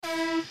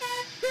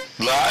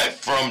Live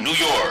from New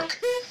York,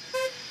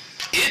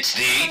 it's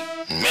the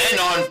Men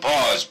on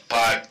Pause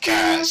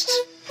podcast.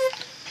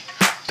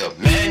 The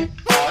Men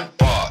on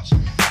Pause.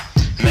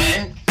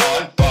 Men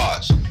on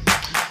Pause.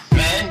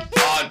 Men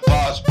on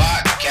Pause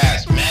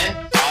podcast.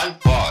 Men on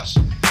Pause.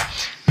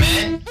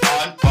 Men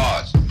on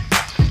Pause.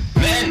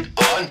 Men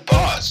on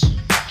Pause.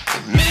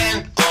 The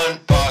Men on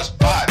Pause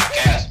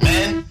podcast.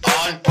 Men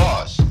on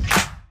Pause.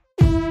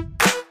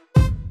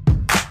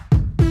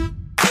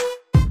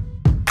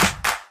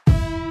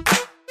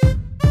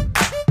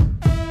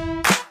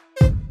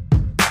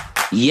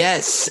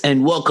 Yes,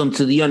 and welcome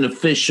to the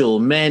unofficial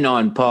Men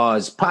on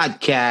Pause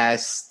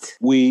podcast.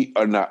 We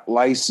are not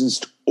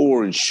licensed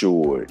or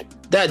insured.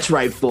 That's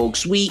right,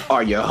 folks. We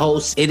are your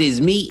hosts. It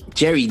is me,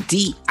 Jerry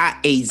Diaz,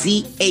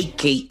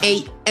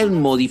 a.k.a. El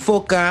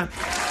Modifoca.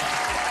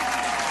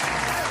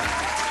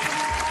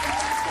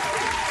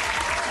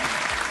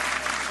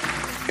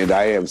 And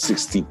I am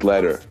 16th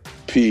letter,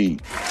 P.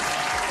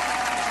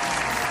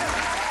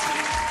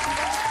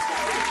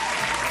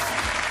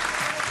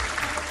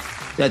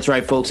 That's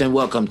right, folks, and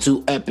welcome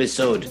to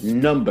episode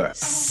number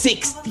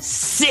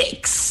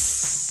 66.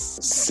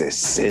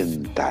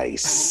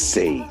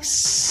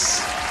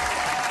 66.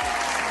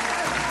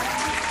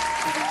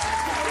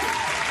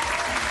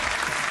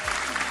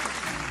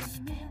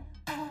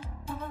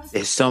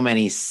 There's so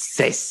many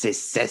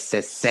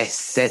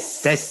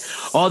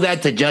all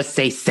that to just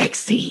say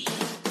sexy.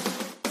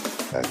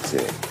 That's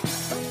it.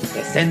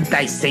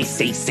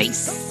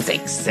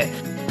 66.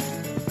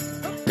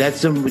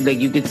 That's some, like,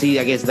 you can see,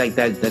 I guess, like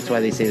that. That's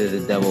why they say that the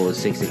devil was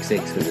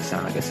 666, because it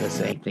sounds like it's a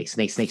snake.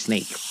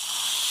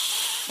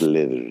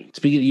 Slither.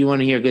 Speaking, you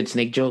want to hear a good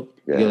snake joke?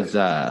 Yeah. He goes,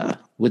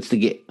 what's the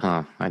gay?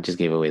 Oh, I just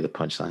gave away the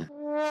punchline.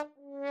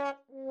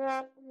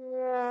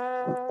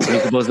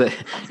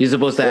 You're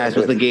supposed to ask,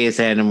 what's the gayest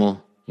animal?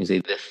 You say,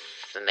 the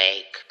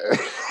snake.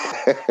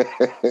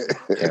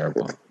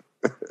 Terrible.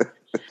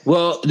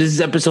 Well, this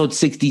is episode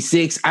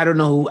 66. I don't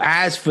know who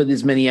asked for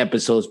this many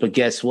episodes, but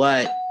guess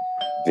what?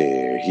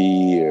 They're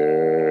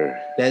here.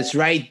 That's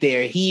right,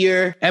 they're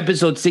here.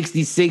 Episode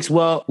 66.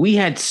 Well, we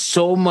had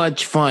so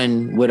much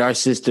fun with our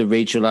sister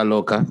Rachel La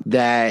Loca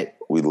that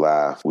We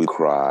laughed. We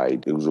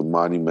cried. It was a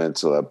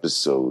monumental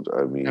episode.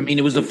 I mean,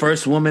 it was the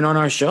first woman on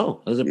our show.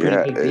 It was a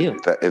pretty big deal.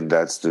 And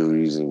that's the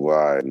reason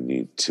why we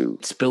need to.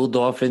 Spilled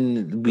off,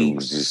 and we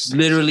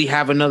literally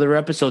have another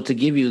episode to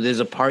give you. There's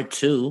a part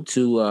 2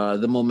 to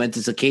the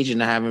momentous occasion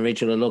of having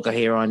Rachel La Loca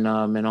here on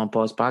Men on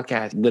Pause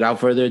podcast. Without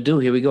further ado,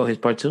 here we go. Here's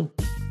part 2.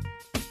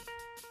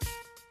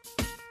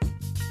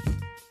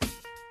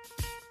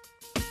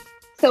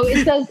 So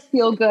it does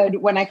feel good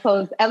when I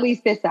close at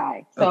least this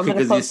eye. So I'm going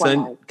to close one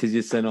eye. Because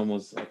your son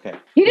almost, okay.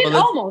 He didn't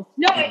almost.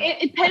 No,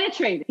 it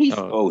penetrated. He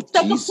stuck a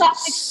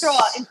plastic straw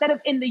instead of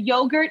in the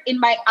yogurt in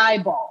my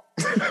eyeball.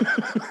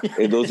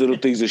 And those little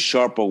things are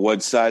sharp on one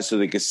side so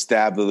they can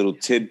stab the little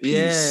tin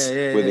piece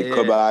where they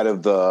come out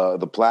of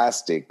the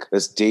plastic.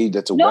 That's a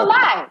weapon. No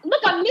lie.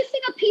 Look, I'm missing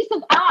a piece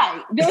of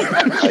eye. There was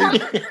a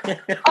chunk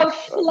of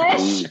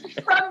flesh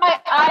from my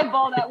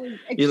eyeball that was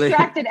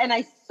extracted, and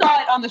I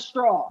saw it on the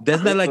straw.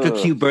 That's not like a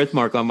cute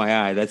birthmark on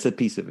my eye. That's a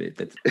piece of it.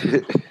 That's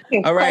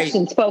all right.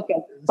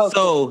 Focus.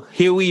 So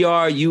here we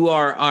are. You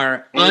are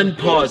our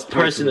unpaused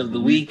person of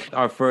the week.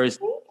 Our first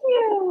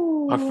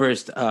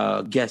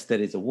guest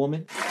that is a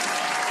woman.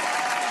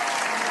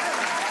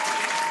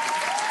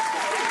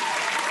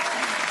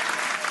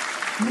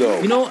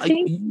 No,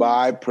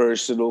 my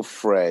personal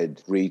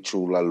friend,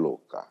 Rachel La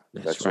Loca.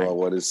 That's right. What I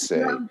want to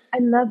say. I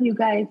love you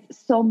guys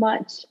so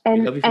much.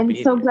 And I'm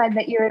so glad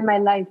that you're in my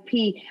life,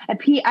 P.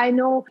 P, I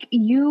know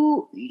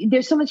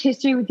there's so much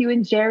history with you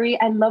and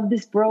Jerry. I love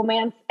this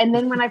bromance. And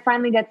then when I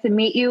finally got to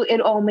meet you,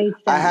 it all made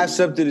sense. I have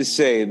something to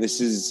say. And this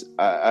is,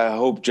 I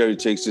hope Jerry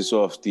takes this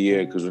off the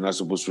air because we're not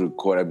supposed to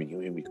record. I mean, you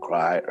made me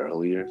cry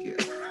earlier.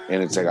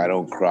 And it's like, I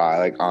don't cry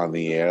like on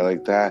the air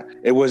like that.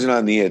 It wasn't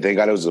on the air. Thank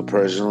God it was a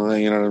personal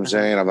thing. You know what I'm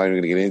saying? I'm not even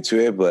going to get into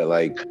it. But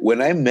like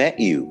when I met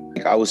you,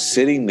 like, I was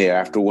sitting there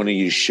after one of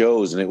your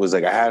shows and it was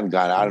like, I hadn't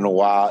gone out in a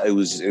while. It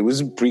was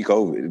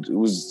pre-COVID. It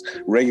was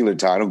regular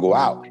time. I don't go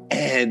out.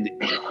 And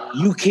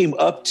you came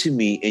up to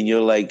me and you're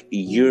like,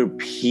 you're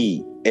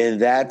P.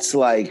 And that's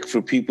like,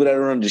 for people that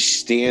don't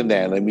understand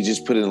that, let me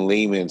just put it in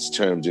layman's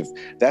terms. If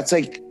that's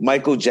like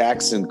Michael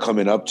Jackson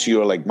coming up to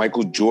you, or like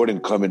Michael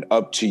Jordan coming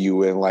up to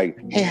you and like,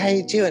 hey, how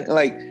you doing?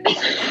 Like,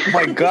 oh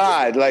my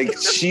God, like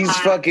she's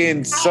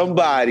fucking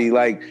somebody.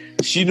 Like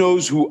she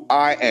knows who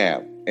I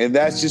am. And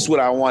that's just what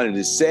I wanted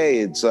to say.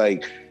 It's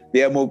like,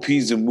 the MOP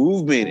is a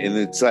movement, and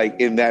it's like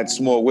in that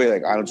small way.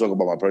 Like I don't talk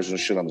about my personal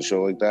shit on the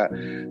show like that.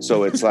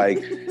 So it's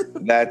like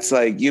that's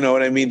like, you know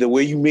what I mean? The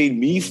way you made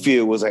me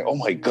feel was like, oh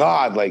my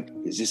God, like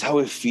is this how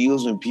it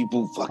feels when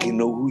people fucking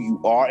know who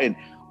you are? And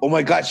oh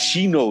my God,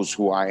 she knows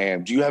who I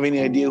am. Do you have any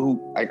idea who?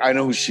 Like I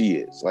know who she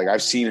is. Like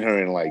I've seen her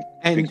in like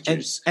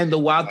pictures. And the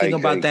wild thing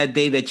about that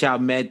day that y'all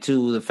met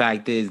too, the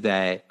fact is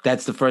that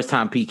that's the first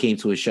time Pete came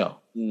to a show.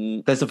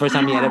 That's the first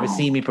time he had ever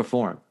seen me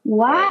perform.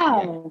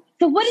 Wow.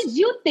 So what did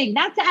you think?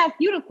 Not to ask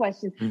you the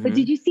question, but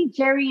did you see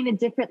Jerry in a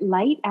different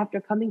light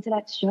after coming to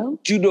that show?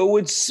 Do you know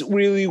what's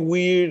really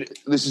weird?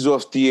 This is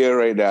off the air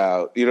right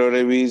now. You know what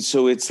I mean?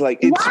 So it's like...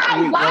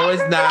 Why? No,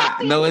 it's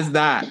not. No, it's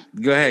not.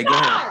 Go ahead.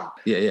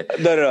 Yeah.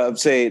 No. I'm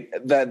saying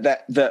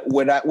that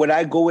when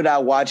I go and I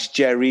watch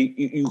Jerry,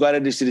 you got to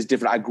understand it's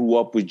different. I grew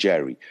up with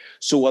Jerry.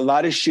 So a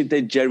lot of shit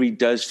that Jerry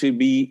does for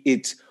me,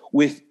 it's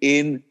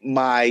within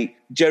my...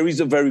 Jerry's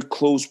a very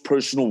close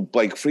personal,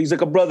 like, he's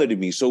like a brother to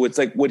me. So it's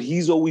like what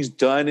he's always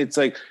done, it's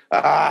like,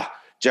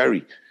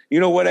 Jerry. You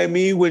know what I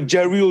mean? When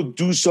Jerry will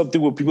do something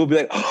where people be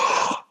like,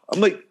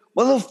 I'm like,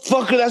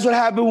 motherfucker, that's what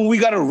happened when we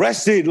got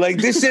arrested. Like,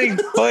 this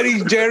ain't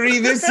funny, Jerry.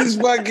 This is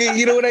fucking,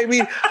 you know what I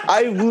mean?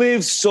 I've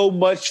lived so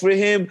much for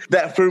him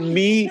that for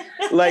me,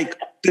 like,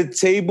 the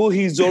table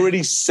he's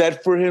already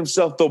set for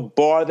himself, the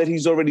bar that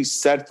he's already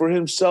set for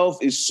himself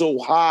is so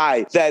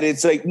high that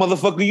it's like,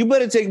 motherfucker, you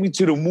better take me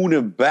to the moon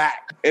and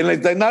back. And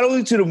like not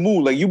only to the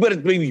moon, like you better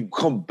maybe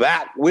come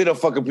back with a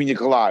fucking pina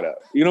colada.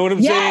 You know what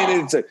I'm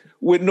saying? It's like,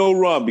 with no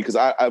rum, because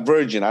I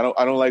virgin. I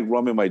don't like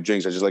rum in my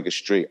drinks. I just like it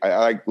straight. I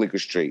like liquor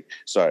straight.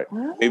 Sorry.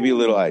 Maybe a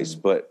little ice,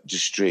 but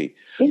just straight.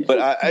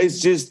 But it's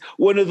just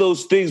one of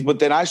those things. But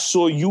then I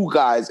saw you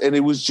guys and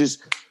it was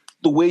just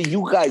the way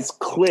you guys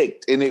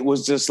clicked, and it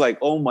was just like,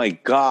 oh my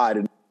God.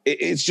 And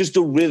it's just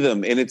a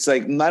rhythm. And it's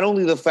like, not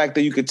only the fact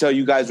that you could tell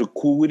you guys were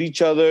cool with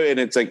each other and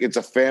it's like, it's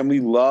a family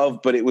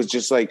love, but it was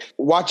just like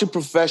watching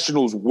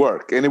professionals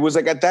work. And it was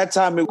like, at that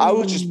time, I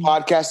was just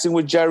podcasting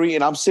with Jerry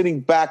and I'm sitting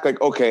back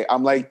like, okay,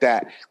 I'm like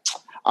that.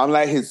 I'm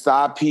like his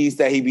side piece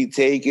that he be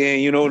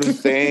taking, you know what I'm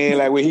saying?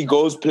 Like when he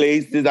goes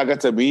places, I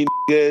got to be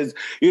niggas,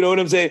 you know what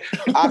I'm saying?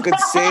 I could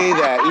say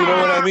that, you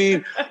know what I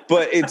mean?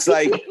 But it's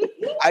like,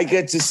 I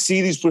get to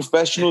see these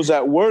professionals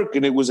at work,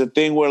 and it was a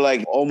thing where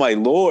like, oh my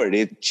Lord,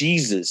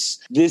 Jesus,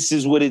 this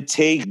is what it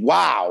takes.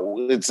 Wow.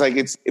 It's like,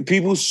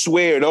 people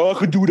swear, oh, I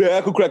could do that.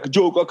 I could crack a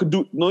joke. I could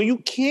do. No, you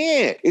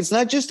can't. It's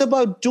not just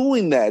about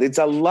doing that. It's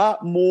a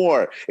lot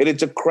more. And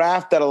it's a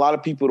craft that a lot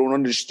of people don't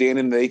understand.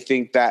 And they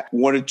think that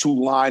one or two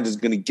lines is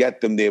going to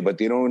get them there, but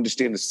they don't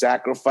understand the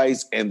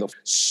sacrifice and the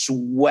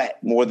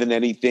sweat more than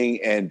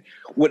anything. And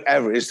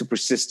whatever, it's the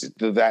persistence,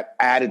 that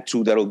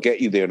attitude that'll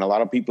get you there. And a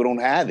lot of people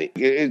don't have it.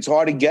 It's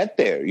hard to get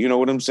there. You know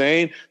what I'm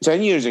saying?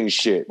 10 years ain't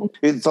shit.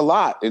 It's a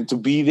lot. And to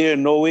be there,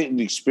 know it, and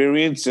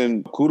experience,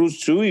 and kudos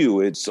to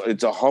you. It's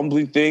a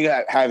humbling thing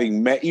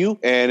having met you.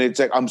 And it's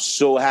like, I'm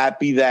so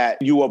happy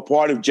that you are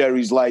part of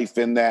Jerry's life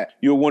and that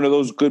you're one of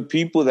those good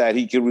people that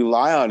he can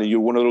rely on, and you're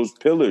one of those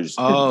pillars.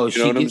 Oh, you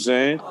know what I'm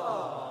saying?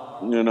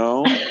 You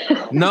know?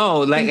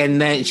 No, like,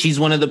 and then she's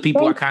one of the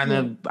people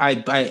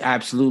I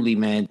absolutely,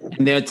 man.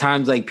 And there are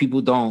times like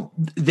people they'll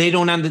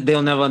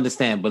never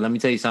understand. But let me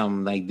tell you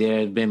something, like there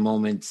have been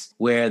moments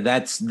where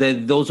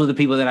those were the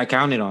people that I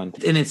counted on.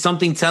 And it's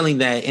something telling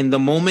that in the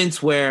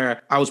moments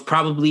where I was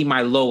probably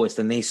my lowest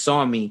and they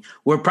saw me,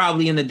 were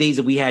probably in the days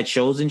that we had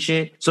shows and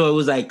shit. So it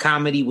was like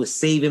comedy was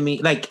saving me.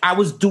 Like I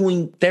was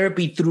doing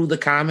therapy through the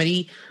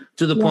comedy,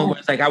 to the point where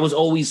it's like I was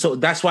always so.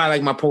 That's why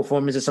like my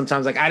performances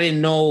sometimes, like I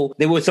didn't know,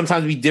 they would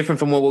sometimes be different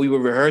from what we were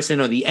rehearsing,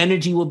 or the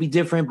energy would be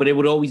different, but it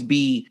would always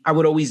be, I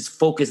would always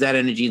focus that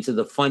energy into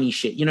the funny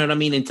shit, you know what I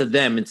mean, into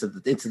them, into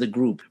the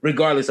group,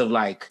 regardless of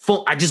like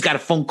I just got a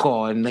phone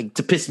call and like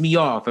to piss me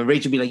off, and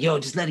Rachel be like, yo,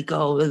 just let it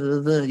go,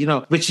 you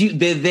know. But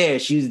they're there,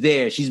 she's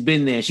there, she's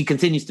been there, she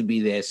continues to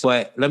be there. So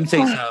let me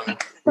tell you something.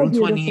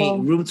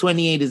 Room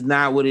 28 is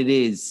not what it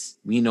is.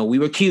 You know, we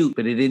were cute,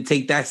 but it didn't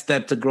take that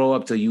step to grow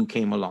up till you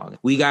came along.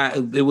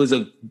 It was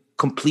a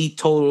complete,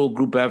 total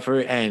group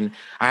effort. And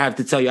I have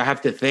to tell you, I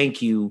have to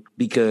thank you,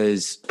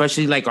 because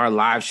especially like our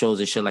live shows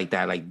and shit like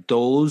that, like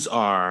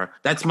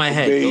that's my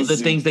head. Amazing. Those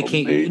are things that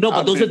came,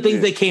 but those are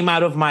things that came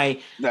out of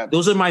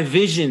those are my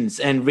visions.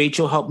 And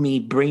Rachel helped me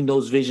bring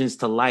those visions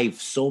to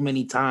life so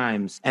many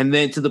times. And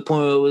then to the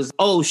point where it was,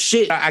 oh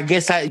shit, I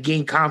guess I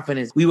gained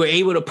confidence. We were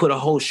able to put a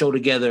whole show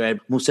together at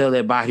Museo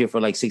del Barrio for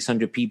like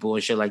 600 people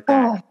and shit like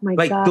that. Oh my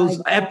like God.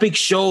 Those epic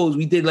shows,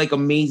 we did like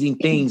amazing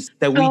things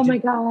that we oh my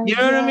God. You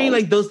know what I mean?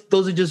 Like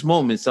those are just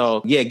moments.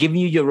 So yeah, giving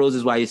you your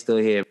roses while you're still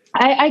here.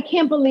 I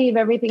can't believe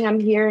everything I'm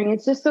hearing.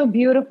 It's just so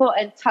beautiful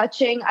and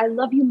touching. I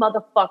love you,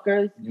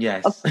 motherfuckers.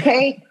 Yes.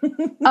 Okay.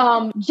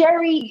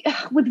 Jerry,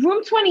 with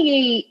Room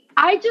 28,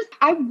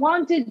 I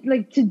wanted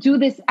like to do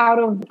this out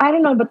of, I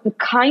don't know, but the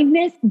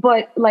kindness,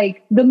 but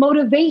like the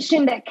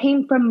motivation that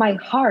came from my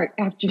heart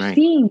after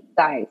seeing you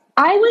guys.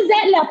 I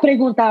was at La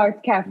Pregunta Arts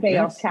Cafe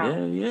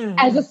uptown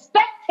as a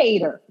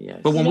spectator.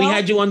 Yes. But when we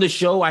had you on the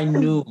show, I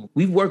knew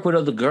we've worked with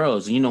other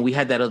girls. You know, we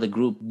had that other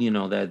group, you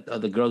know, that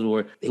other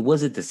girls it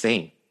wasn't the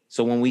same.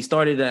 So when we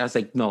started, I was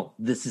like, no,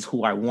 this is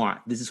who I want.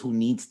 This is who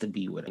needs to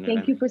be with it.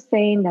 Thank you for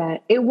saying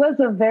that. It was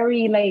a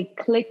very like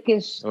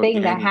cliquish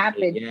thing that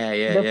happened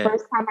the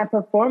first time I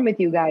performed with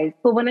you guys.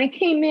 But when I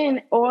came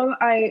in, all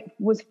I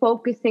was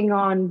focusing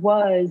on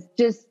was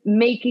just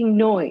making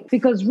noise,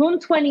 because Room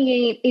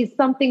 28 is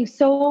something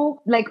so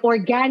like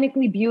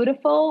organically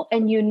beautiful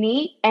and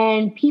unique,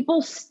 and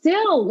people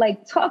still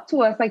like talk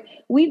to us. Like,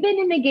 we've been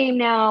in the game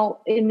now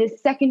in this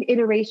second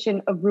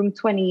iteration of Room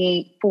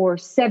 28 for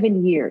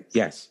 7 years.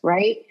 Yes.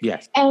 Right?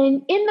 Yes.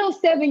 And in those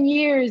 7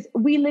 years,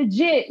 we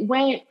legit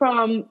went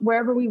from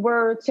wherever we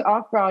were to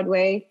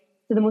Off-Broadway,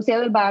 to the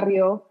Museo del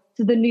Barrio,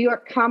 to the New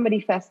York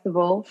Comedy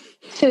Festival,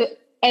 to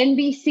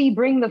NBC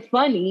Bring the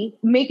Funny,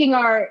 making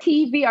our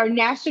TV, our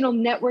national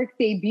network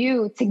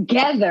debut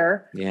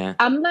together. Yeah.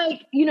 I'm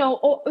like,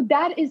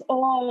 that is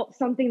all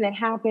something that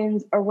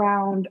happens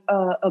around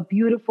a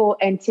beautiful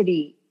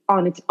entity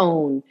on its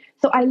own.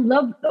 So I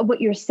love what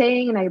you're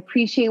saying, and I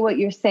appreciate what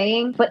you're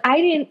saying, but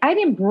I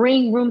didn't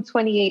bring Room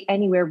 28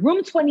 anywhere.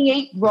 Room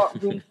 28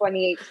 brought Room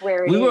 28 to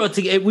where it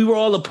is. We were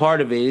all a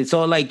part of it. It's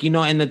all like,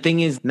 and the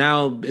thing is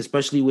now,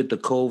 especially with the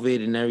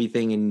COVID and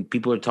everything, and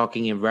people are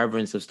talking in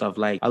reverence of stuff,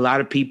 like a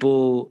lot of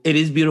people, it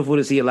is beautiful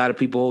to see a lot of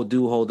people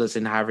do hold us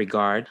in high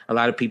regard. A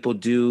lot of people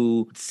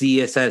do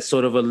see us as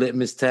sort of a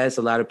litmus test.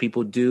 A lot of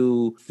people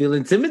do feel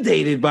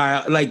intimidated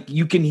by, like,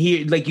 you can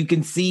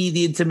see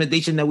the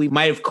intimidation that we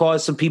might have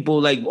caused some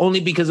people, like, only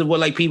because of what,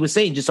 like Pete was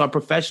saying, just our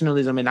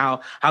professionalism and how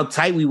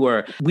tight we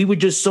were. We were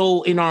just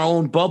so in our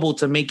own bubble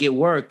to make it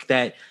work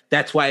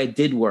that's why it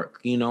did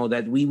work.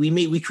 That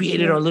we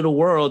created our little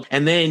world,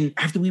 and then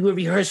after we were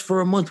rehearsed for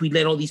a month, we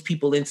let all these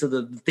people into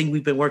the thing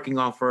we've been working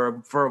on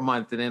for a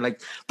month, and then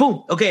like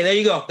boom, okay, there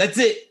you go, that's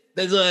it.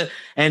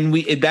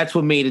 That's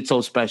what made it so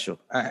special.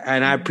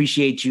 And I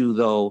appreciate you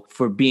though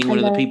for being one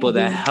of the people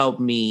that helped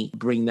me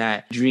bring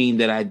that dream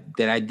that I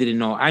didn't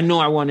know. I know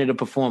I wanted to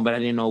perform, but I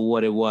didn't know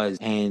what it was.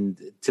 And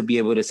to be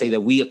able to say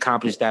that we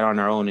accomplished that on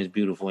our own is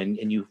beautiful.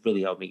 And you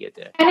really helped me get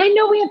there. And I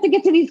know we have to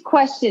get to these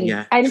questions.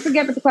 Yeah. I didn't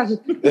forget about the questions.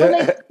 But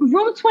like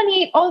Room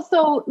 28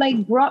 also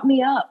like brought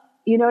me up.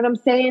 You know what I'm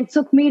saying?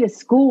 Took me to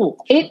school.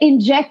 It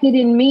injected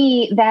in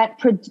me that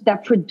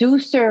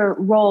producer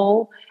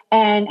role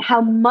and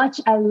how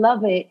much I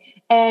love it.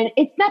 And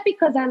it's not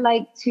because I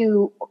like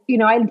to,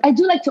 I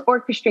do like to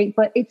orchestrate,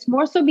 but it's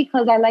more so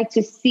because I like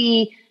to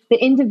see the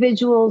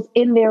individuals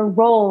in their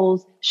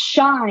roles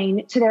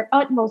shine to their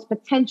utmost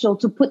potential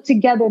to put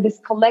together this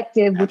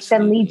collective, which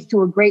then leads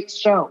to a great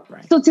show.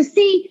 Right. So to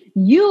see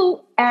you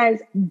as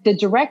the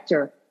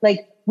director,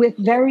 like with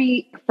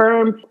very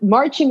firm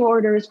marching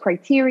orders,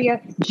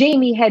 criteria,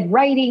 Jamie head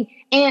writing,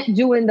 Ant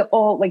doing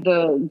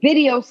the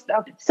video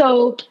stuff.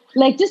 So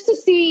like just to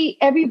see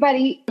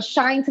everybody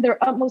shine to their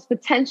utmost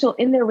potential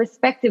in their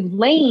respective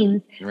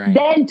lanes,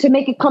 then to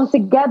make it come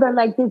together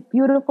like this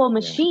beautiful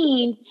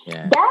machine,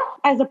 that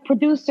as a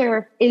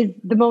producer is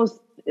the most,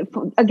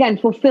 again,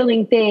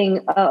 fulfilling thing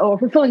or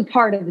fulfilling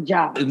part of the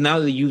job. Now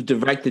that you've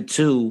directed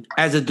too,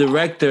 as a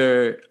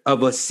director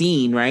of a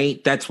scene,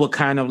 right? That's what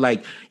kind of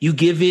like you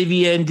give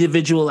every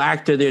individual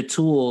actor their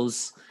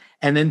tools,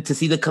 and then to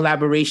see the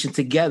collaboration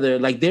together.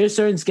 Like there are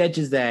certain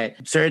sketches that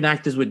certain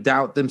actors would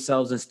doubt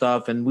themselves and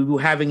stuff, and we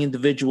were having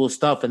individual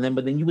stuff, but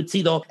then you would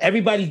see though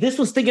everybody, this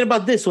was thinking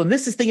about this one,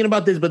 this is thinking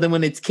about this, but then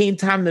when it came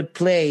time to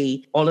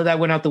play, all of that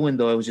went out the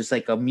window. It was just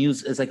like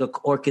it's like an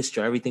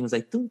orchestra. Everything was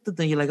like dun, dun,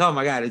 dun. You're like, oh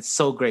my god, it's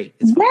so great.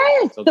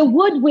 Yes, so the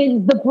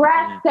woodwinds, the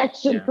brass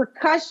section,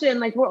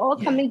 percussion, like we're all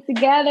coming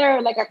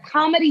together like a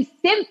comedy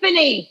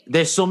symphony.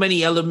 There's so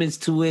many elements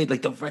to it,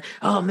 like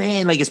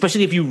like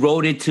especially if you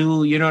wrote it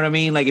too, you know what I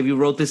mean? Like if you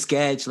wrote the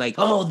sketch, like,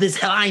 oh,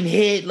 this line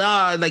hit,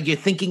 like you're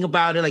thinking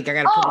about it, like I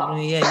gotta put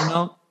it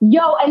in,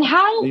 Yo, and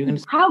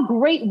how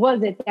great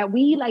was it that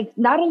we like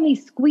not only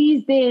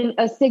squeezed in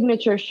a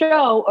signature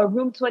show, a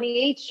Room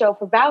 28 show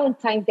for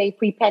Valentine's Day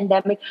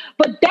pre-pandemic,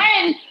 but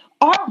then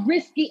our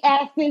risky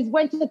asses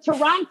went to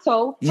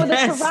Toronto for the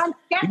Toronto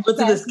Sketch Fest. We went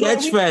to the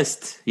Sketch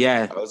Fest.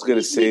 Yeah. I was going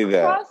to say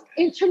that. Crossed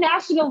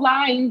international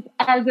lines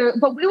but it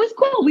was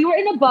cool. We were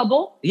in a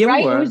bubble,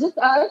 right? It was just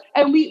us.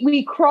 And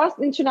we crossed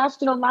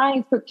international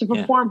lines to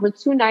perform for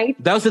 2 nights.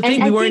 That was the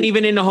thing. We weren't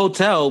even in a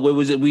hotel.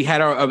 We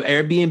had our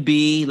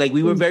Airbnb. Like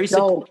we were very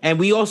sick. And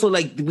we also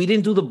we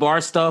didn't do the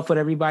bar stuff with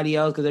everybody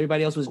else because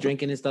everybody else was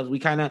drinking and stuff.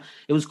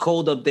 It was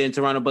cold up there in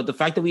Toronto. But the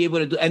fact that we were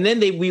able to do, and then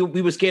we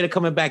were scared of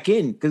coming back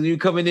in because we were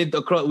coming in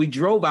across. We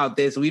drove out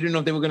there, so we didn't know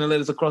if they were going to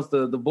let us across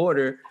the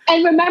border.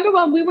 And remember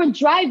when we were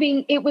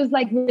driving, it was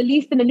like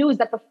released in the news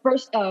that the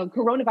first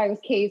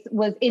coronavirus case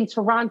was in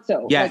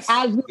Toronto. Yes.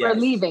 Like as we were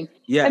leaving.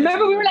 Yes.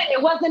 Remember we were like,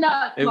 it wasn't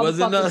us. It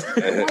wasn't us.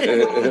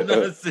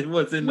 It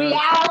wasn't us. We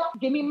out.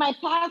 Give me my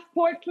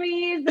passport,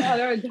 please.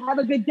 Or have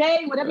a good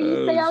day. Whatever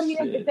you say out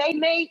here. Good day,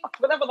 mate.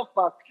 Whatever the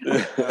fuck.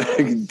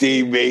 Good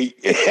day, mate.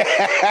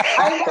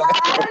 I don't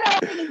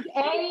know.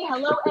 Hey,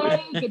 hello,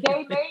 hey. Good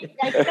day, mate.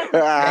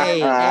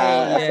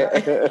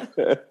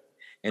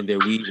 Hey. and their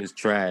weed was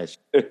trash.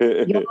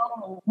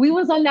 Yo, we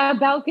was on that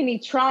balcony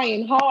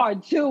trying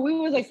hard too. We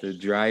was like it's the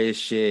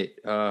driest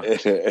shit.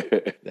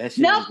 That shit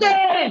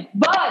nothing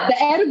but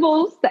the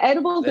edibles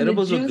and the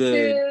juices, were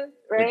good.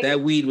 right? But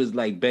that weed was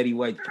like Betty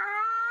White.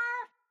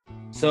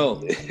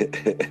 So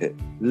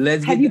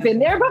let's. Have you been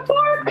there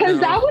before? Because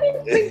I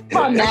wouldn't think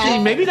fun.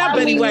 Actually, maybe not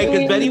Betty White,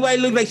 because Betty White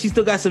looked like she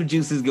still got some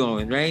juices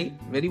going, right?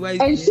 Betty White,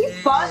 and she's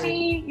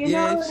funny, you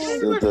know.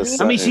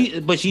 I mean,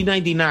 she's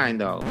 99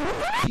 though.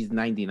 She's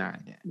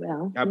 99. Yeah.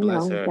 Well, God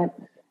bless her.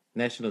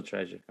 National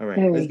treasure. All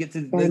right, let's get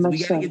to this.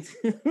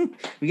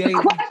 We gotta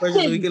get to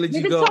questions. We can let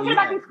you go. We've been talking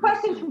about these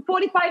questions for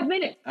 45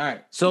 minutes. All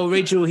right. So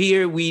Rachel,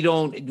 here we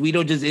don't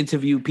just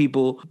interview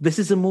people. This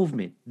is a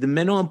movement. The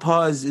Men on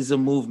Pause is a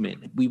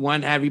movement. We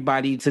want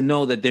everybody to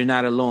know that they're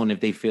not alone if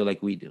they feel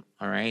like we do.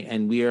 All right,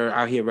 and we are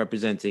out here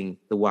representing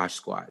the Wash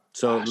Squad.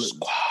 So. Wash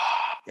Squad.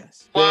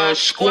 Yes.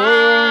 Wash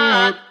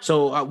Squad.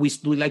 So we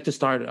like to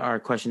start our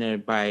questionnaire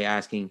by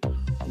asking,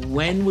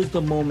 when was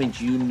the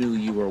moment you knew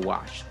you were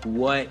washed?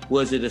 What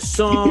was it? A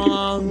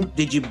song?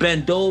 Did you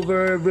bend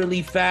over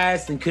really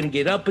fast and couldn't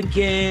get up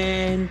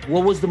again?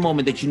 What was the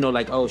moment that you know,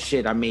 like, oh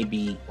shit, I may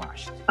be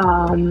washed?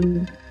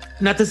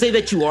 Not to say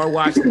that you are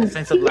washed in the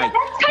sense of like.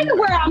 That's kind of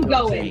where I'm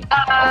going.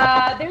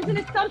 There's an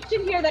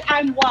assumption here that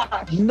I'm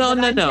washed.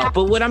 No.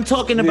 But what I'm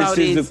talking about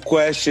is. This is a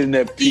question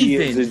that P,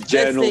 as a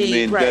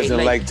gentleman,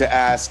 doesn't like to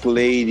ask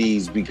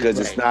ladies because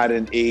it's not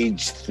an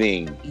age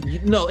thing.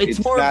 No,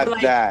 it's more not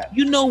like, that.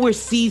 You know, we're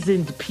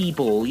seasoned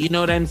people. You know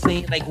what I'm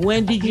saying? Like,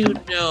 when did you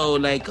know,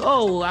 like,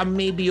 oh, I'm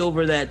maybe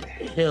over that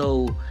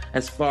hill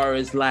as far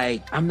as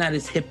like, I'm not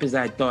as hip as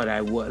I thought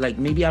I was. Like,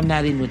 maybe I'm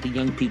not in with the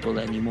young people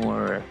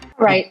anymore.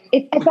 Right.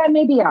 If I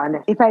may be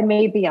honest,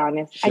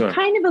 Sure. I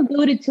kind of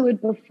alluded to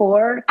it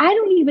before. I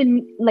don't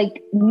even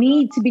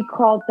need to be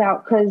called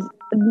out because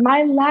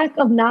my lack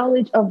of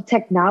knowledge of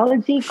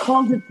technology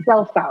calls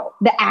itself out.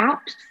 The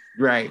apps.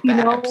 Right. The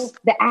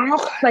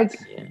apps,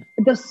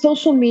 the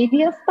social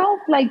media stuff,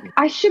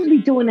 I should be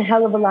doing a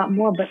hell of a lot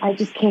more, but I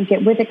just can't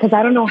get with it because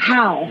I don't know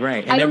how.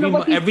 Right. And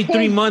every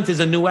 3 months is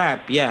a new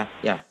app. Yeah.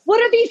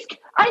 What are these?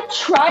 I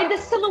tried the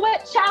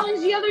silhouette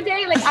challenge the other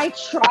day. I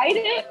tried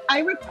it.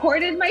 I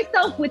recorded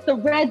myself with the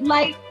red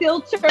light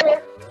filter,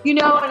 and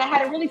I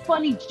had a really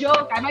funny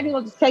joke. I might be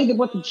able to say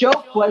what the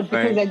joke was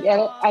because I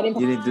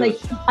didn't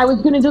I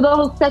was going to do the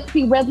whole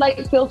sexy red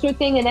light filter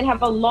thing and then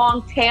have a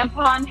long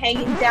tampon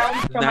hanging down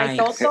from my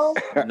toto.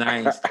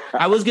 Nice.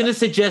 I was going to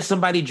suggest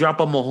somebody drop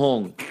a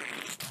mohong.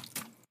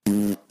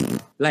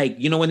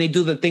 When they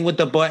do the thing with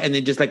the butt and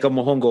then just like a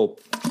mohong go,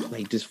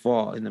 just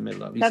fall in the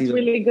middle of it. That's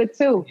really good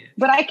too. Yeah.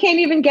 But I can't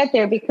even get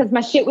there because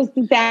my shit was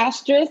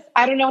disastrous.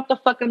 I don't know what the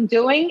fuck I'm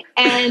doing.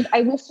 And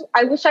I wish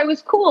I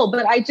was cool,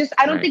 but I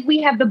don't think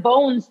we have the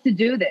bones to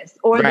do this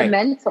or the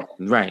mental.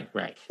 Right.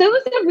 There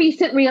was a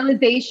recent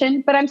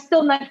realization, but I'm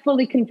still not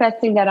fully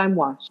confessing that I'm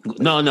washed.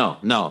 No.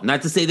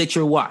 Not to say that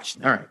you're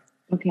washed. All right.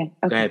 Okay.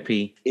 Go ahead,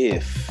 P.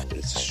 If,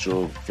 it's a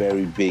sure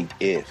very big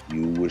if,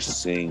 you were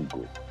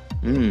single,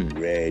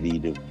 ready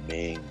to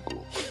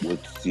mingle,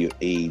 what's your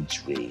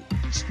age range?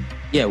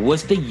 Yeah,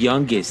 what's the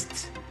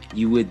youngest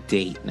you would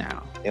date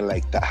now? And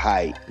the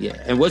height. Yeah,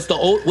 and what's the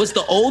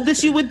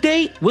oldest you would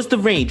date? What's the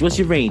range? What's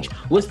your range?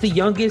 What's the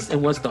youngest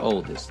and what's the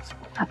oldest?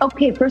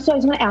 Okay, first of all, I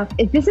was going to ask,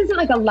 if this isn't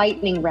a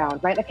lightning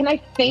round, right? Can I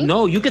think?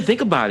 No, you can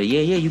think about it.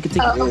 Yeah, you can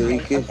think about it. You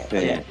can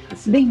think.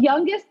 The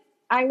youngest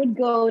I would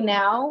go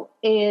now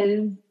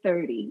is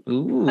 30.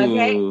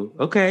 Ooh,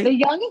 okay. The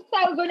youngest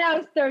I would go now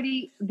is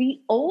 30.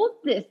 The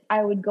oldest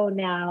I would go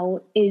now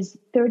is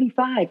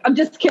 35. I'm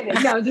just kidding.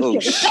 No, I'm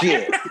just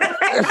kidding. Shit.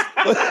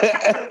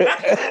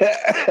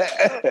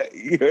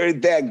 You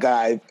heard that,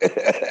 guys.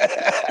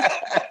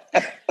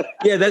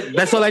 Yeah,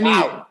 that's all I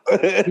need.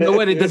 You know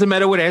what? It doesn't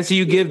matter what answer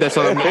you give. That's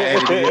all I'm going to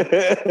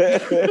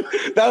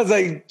add. That was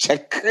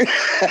check.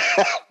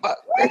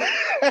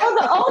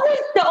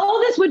 The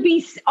oldest would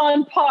be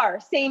on par,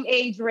 same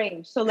age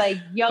range. So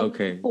young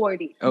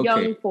 40. Okay.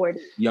 Young 40.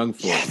 Young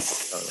 40.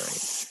 Yes.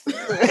 All right.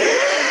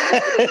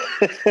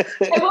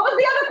 And what was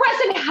the other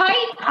question?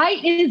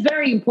 Height is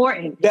very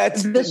important.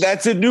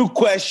 That's a new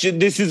question.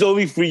 This is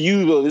only for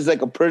you though. This is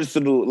a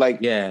personal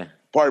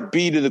part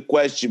B to the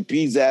question.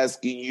 P's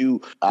asking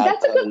you.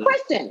 That's a good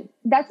question.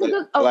 That's a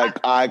good.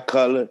 Eye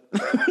color.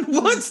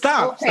 What?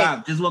 Stop.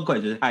 Just one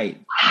question. Height.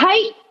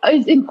 Height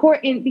is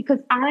important because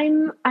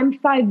I'm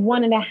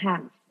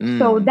 5'1.5".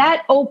 So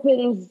that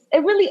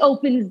really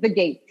opens the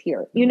gates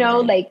here,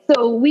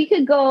 so we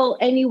could go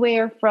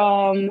anywhere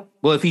from.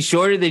 Well, if he's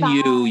shorter than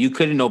you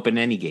couldn't open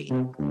any gate.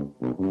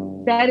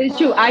 That is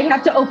true. I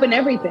have to open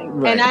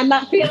everything, and I'm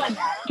not feeling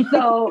that.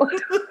 So,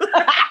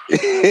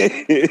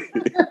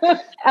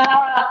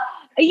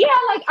 Yeah,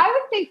 like I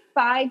would say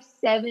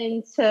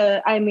 5'7"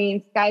 to, I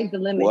mean, sky's the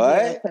limit.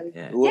 What?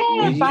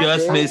 You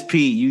just Miss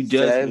P. You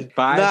just missed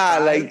 5. Nah,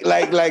 5.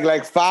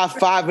 like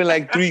 5'5" and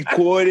like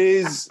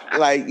 3/4.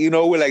 Like, you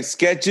know, with like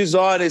sketches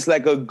on, it's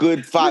like a good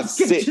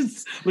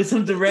 5'6" with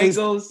some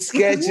Durangos.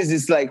 Sketches,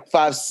 it's like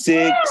 5'6".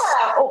 Yeah.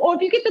 Or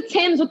if you get the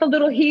Timbs with the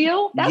little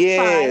heel, that's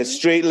fine.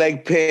 Straight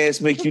leg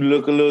pants make you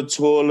look a little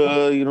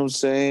taller. You know what I'm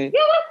saying?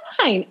 Yeah, that's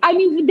fine. I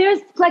mean, there's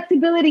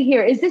flexibility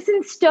here. Is this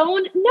in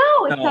stone?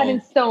 No, it's not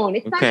in stone.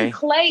 It's not in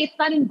clay. It's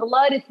not in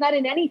blood. It's not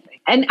in anything.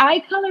 And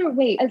eye color,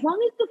 wait, as long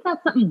as it's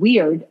not something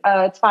weird,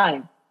 it's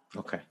fine.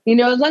 Okay. You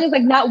know, as long as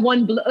like not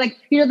one blue, like,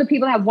 you know, the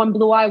people have one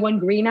blue eye, one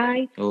green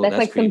eye. Oh, that's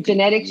like creepy. Some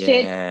genetic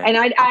shit. And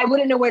I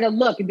wouldn't know where to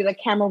look. It'd be like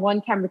camera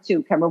 1, camera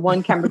 2, camera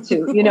 1, camera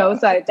 2. You know,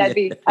 so that'd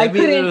be I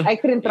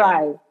couldn't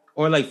thrive.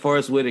 Or like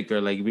Forrest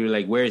Whitaker, like we were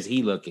like, where is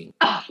he looking?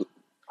 Oh,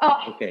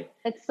 okay.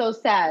 That's so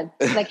sad.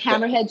 Like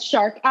hammerhead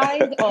shark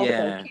eyes. Oh,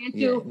 can't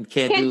do.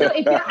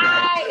 If your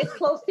eye is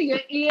close to your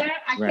ear,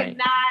 I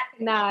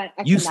cannot.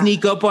 You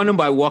sneak up on him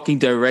by walking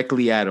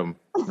directly at him.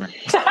 Right.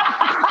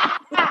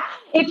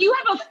 If you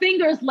have a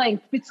finger's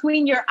length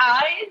between your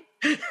eyes,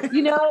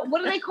 you know,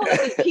 what do they call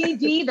it? The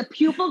PD, the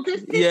pupil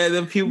distance? Yeah,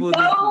 the pupil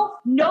distance.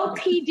 No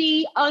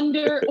PD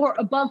under or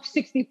above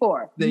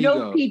 64.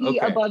 No PD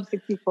above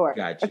 64.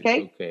 Gotcha.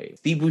 Okay.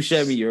 Steve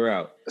Buscemi, you're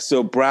out.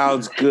 So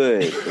brown's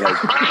good.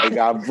 Like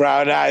our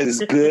brown eyes is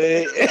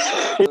good.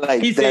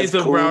 Like he says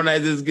so cool. Brown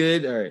eyes is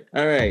good.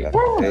 All right.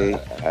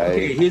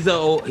 Okay,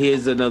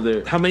 here's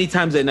another. How many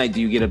times at night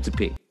do you get up to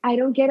pee? I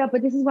don't get up,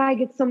 but this is why I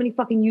get so many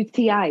fucking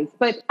UTIs.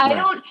 But I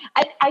don't.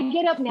 I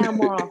get up now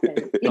more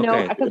often, you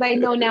know, because I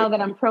know now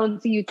that I'm prone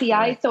to UTIs.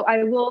 Right. So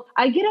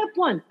I get up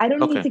once. I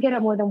don't need to get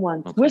up more than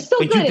once. Okay. We're still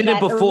good. But you did it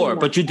before.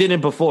 But you did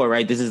it before,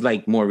 right? This is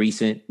like more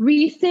recent.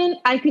 Recent,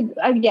 I could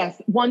yes,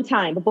 one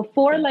time. But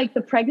before like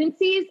the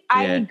pregnancies,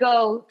 I would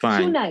go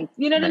 2 nights.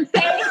 You know what I'm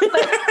saying?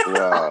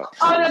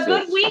 Like, on a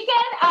good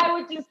weekend, I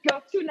would just go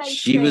 2 nights.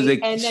 She was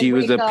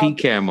a pea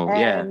camel.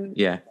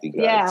 Yeah.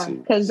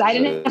 Because I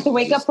didn't have to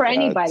wake up for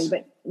anybody,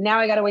 but now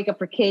I got to wake up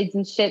for kids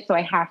and shit, so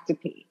I have to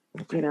pee.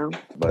 You know.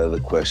 My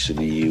other question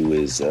to you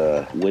is,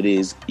 what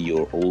is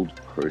your old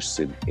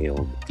person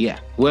ailment? Yeah.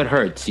 What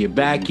hurts? Your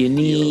back, your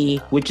knee?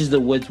 Which is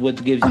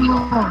what gives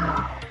you?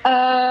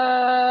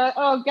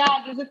 Oh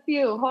God, there's a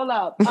few. Hold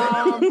up.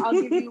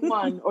 I'll give you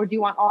one, or do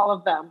you want all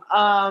of them?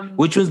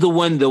 Which was the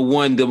one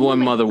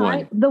mother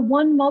one? The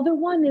one mother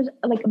one is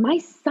like my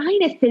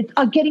sinuses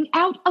are getting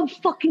out of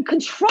fucking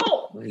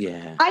control.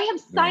 Yeah. I have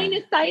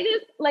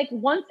sinusitis like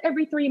once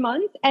every 3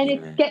 months, and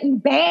it's getting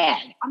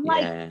bad. I'm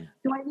like,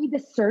 do I need the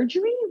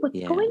surgery? What's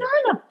going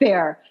on up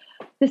there?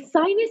 The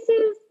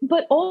sinuses,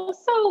 but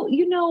also,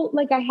 you know,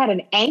 like I had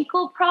an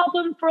ankle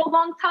problem for a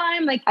long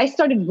time. Like I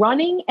started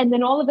running, and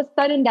then all of a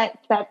sudden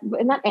that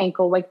not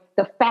ankle, like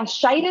the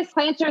fasciitis,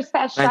 plantar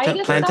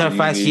fasciitis. Plantar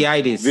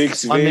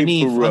fasciitis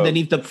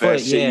underneath the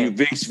foot. You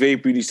Vicks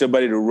Vapor. You need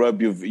somebody to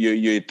rub your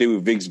thing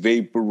with Vicks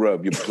Vapor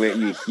Rub. Your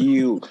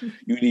heel.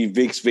 You need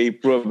Vicks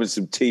Vapor Rub and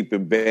some tape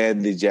and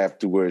bandage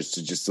afterwards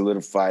to just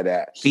solidify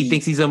that. He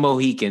thinks he's a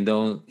Mohican,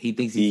 though. He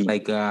thinks he's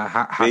like a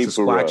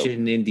Sasquatch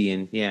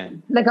Indian. Yeah.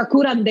 Like a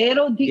curandero.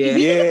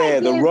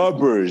 The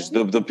rubbers.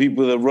 The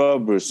people that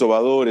rubbers. So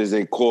valores,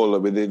 they call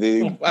them. And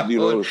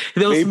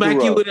they'll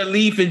smack you with a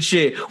leaf and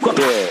shit.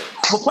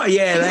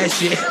 Yeah, that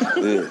shit.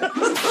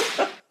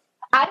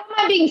 I don't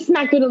mind being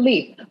smacked with a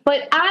leaf,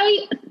 but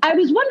I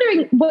was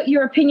wondering what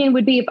your opinion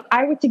would be if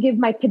I were to give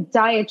my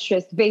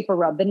podiatrist vapor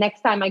rub the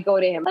next time I go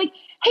to him. Like,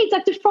 hey,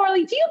 Dr.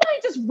 Farley, do you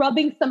mind just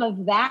rubbing some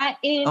of that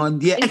in?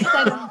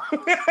 Instead of,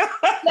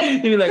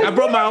 You'd be like, I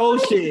brought my own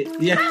shit.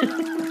 Yeah.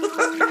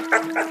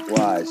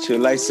 Watch, she'll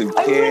light some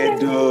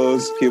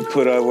candles. He'll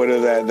put on one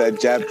of that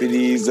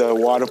Japanese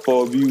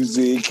waterfall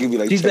music. He'll be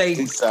like, she's like,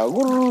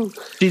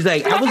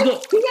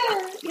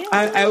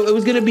 I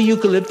was gonna be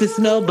eucalyptus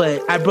smell,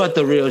 but I brought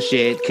the real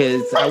shit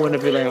because I want to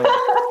feel like.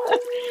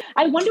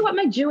 I wonder what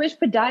my Jewish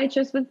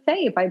podiatrist would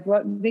say if I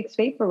brought Vicks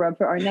Vapor Rub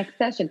for our next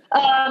session.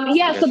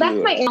 So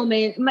that's my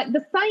ailment,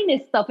 the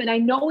sinus stuff. And I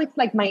know it's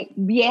like my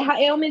vieja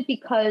ailment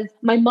because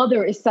my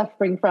mother is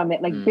suffering from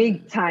it, like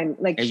big time.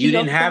 Like, and you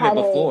didn't have it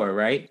before,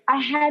 right? I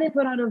had it,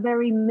 but on a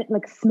very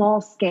like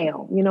small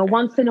scale. You know,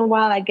 once in a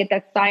while I get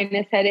that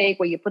sinus headache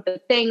where you put the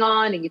thing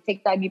on and you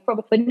take the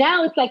ibuprofen. But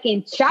now it's like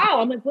in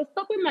chow. I'm like, what's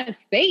up with my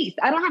face?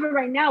 I don't have it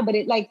right now, but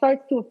it like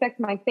starts to affect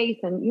my face.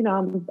 And, you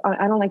know,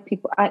 I don't like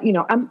people,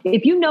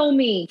 if you know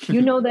me,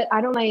 you know that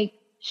I don't like,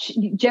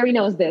 Jerry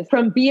knows this,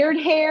 from beard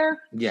hair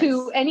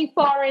to any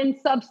foreign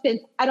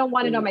substance, I don't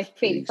want it on my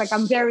face. Like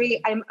I'm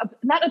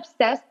not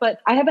obsessed, but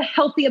I have a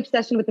healthy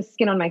obsession with the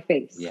skin on my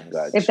face,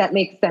 if that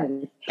makes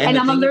sense. And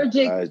I'm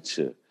allergic.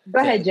 Gotcha. Go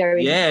ahead,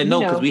 Jerry. Yeah, no,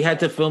 because we had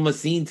to film a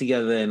scene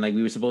together and like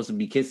we were supposed to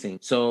be kissing.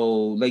 So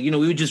like, you know,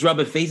 we were just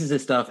rubbing faces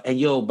and stuff.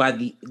 And by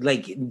the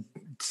like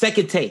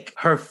second take,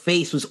 her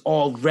face was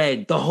all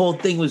red. The whole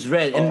thing was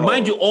red. And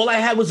mind you, all I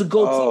had was a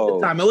goatee at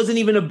the time. It wasn't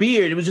even a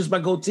beard. It was just my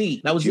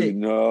goatee. That was it. You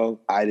know,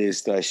 I didn't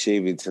start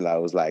shaving till I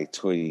was like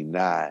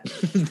 29.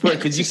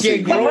 Because you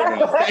can't grow.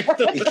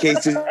 In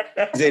case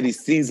there's any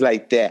scenes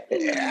like that.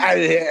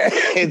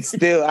 And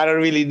still, I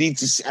don't really need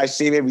to. I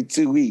shave every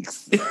 2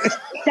 weeks.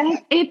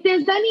 If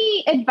there's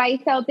any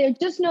advice out there,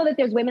 just know that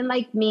there's women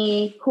like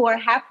me who are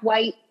half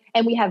white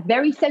and we have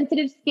very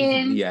sensitive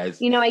skin. Yes.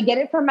 You know, I get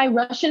it from my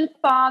Russian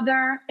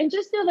father. And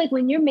just know, like,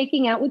 when you're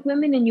making out with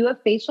women and you have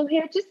facial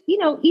hair, just, you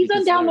know, ease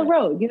on down the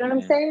road. You know what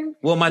I'm saying?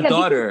 Well, my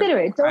daughter,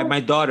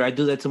 I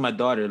do that to my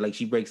daughter. Like,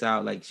 she breaks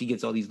out, like, she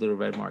gets all these little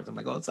red marks. I'm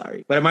like, oh,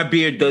 sorry. But my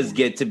beard does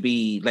get to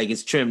be, like,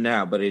 it's trimmed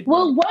now, but it...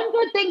 Well, one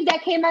good thing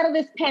that came out of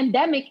this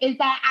pandemic is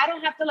that I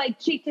don't have to, like,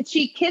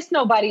 cheek-to-cheek kiss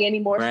nobody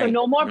anymore. Right, so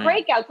no more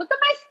breakouts. Look at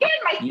my skin.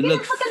 My skin you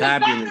look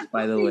fabulous,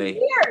 by the way.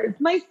 Years.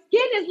 My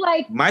skin is,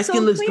 like... My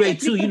skin looks great,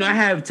 too. You know, I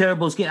have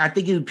terrible skin. I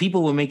think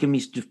people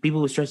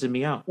were stressing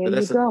me out. There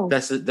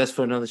That's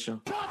for another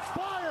show. Shots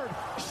fired!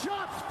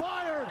 Shots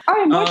fired! All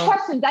right, more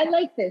questions. I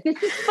like this.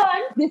 This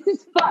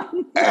is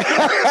fun.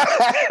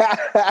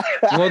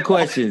 More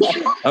questions.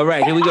 All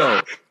right, here we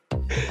go.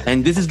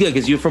 And this is good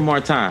because you're from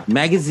our time.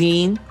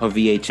 Magazine or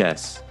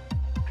VHS?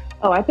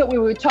 Oh, I thought we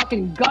were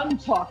talking gun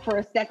talk for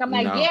a sec. I'm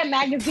like, yeah,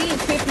 magazine,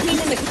 15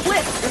 in the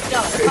clip.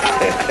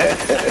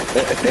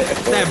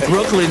 That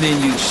Brooklyn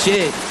in you,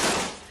 shit.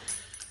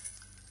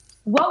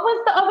 What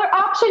was the other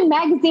option?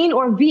 Magazine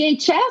or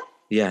VHS?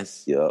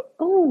 Yes. Yep.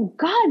 Oh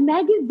God,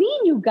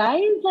 magazine, you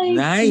guys. Like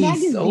nice.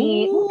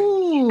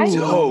 Magazine.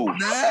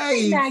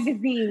 Nice.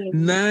 Magazine.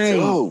 Nice.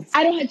 Dope.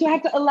 Do I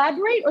have to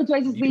elaborate or do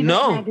I just leave it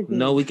at magazine?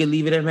 No, we can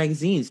leave it at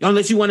magazines.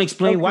 Unless you want to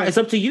explain why. It's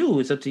up to you.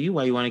 It's up to you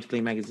why you want to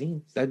explain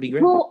magazines. That'd be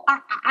great. Well,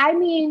 I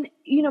mean,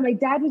 you know, my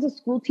dad was a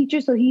school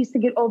teacher, so he used to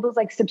get all those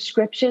like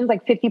subscriptions,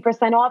 like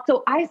 50% off.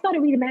 So I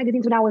started reading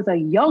magazines when I was a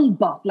young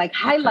buck, like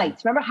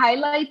Highlights. Remember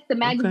Highlights, the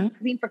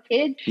magazine for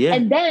kids? Yeah.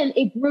 And then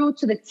it grew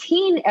to the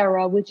teen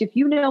era, which if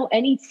you know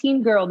any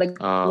teen girl that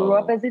grew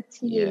up as a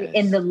teen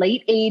in the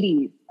late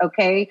 80s,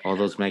 okay? All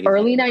those magazines.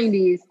 Early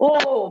 90s.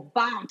 Oh,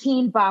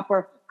 Teen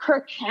Bopper.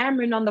 Kirk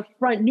Cameron on the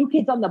front, New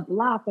Kids on the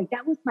Block. Like,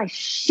 that was my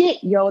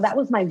shit, yo. That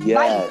was my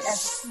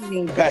vice.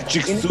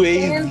 Patrick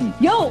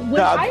Swayze. Yo, when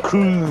Tom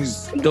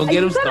Cruise. Don't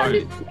get him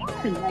started.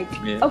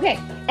 Okay.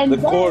 And the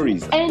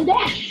Corys. And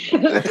then...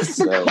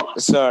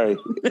 Sorry.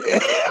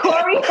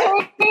 Corey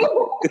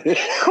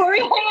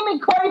Haim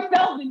and Corey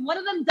Feldman. One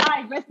of them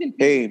died. Rest in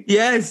peace. Haim.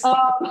 Yes.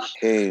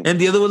 Haim. And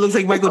the other one looks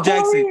like Michael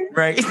Jackson,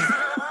 right?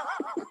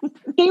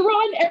 They were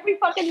on every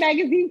fucking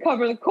magazine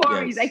cover, the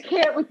Corys. Yes. I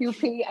can't with you,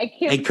 P. I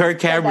can't. And Kirk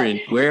Cameron,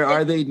 where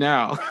are they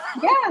now?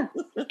 Yeah.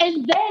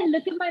 And then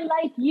look at my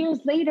life years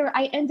later.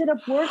 I ended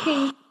up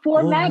working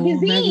for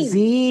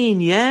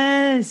magazine.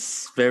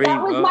 Yes.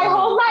 That was my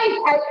whole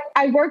life.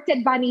 I worked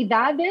at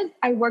Vanidades.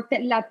 I worked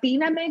at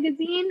Latina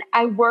magazine.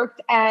 I worked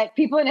at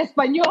People in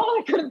Espanol.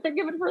 I couldn't think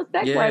of it for a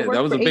second. Yeah,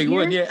 that was a big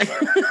one. Yeah.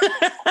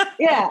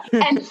 Yeah.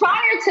 And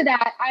prior to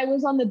that, I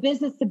was on the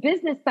business to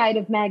business side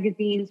of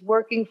magazines,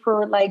 working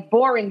for like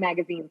boring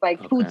magazines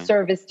like Food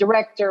Service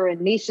Director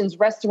and Nation's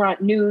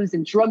Restaurant News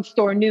and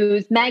Drugstore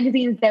News,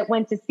 magazines that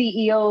went to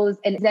CEOs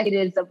and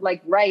executives of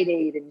like Rite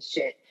Aid and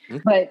shit.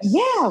 But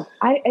yeah,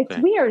 it's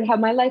weird how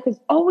my life has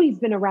always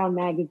been around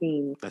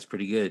magazines. That's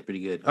pretty good.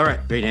 Pretty good. All right.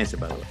 Great answer,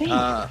 by the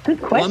way.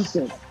 Good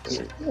question.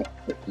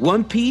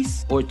 One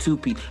piece or two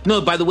piece? No,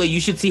 by the way,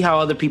 you should see how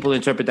other people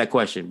interpret that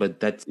question,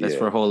 but that's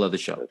for a whole other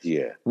show.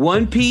 Yeah.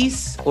 One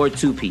piece or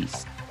two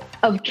piece?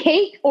 Of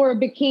cake or a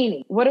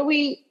bikini? What are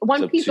we?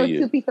 One piece or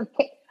two piece of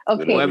cake?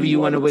 Okay. However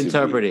you want to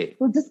interpret it.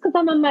 Well, just because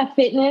I'm on my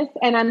fitness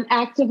and I'm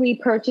actively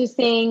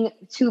purchasing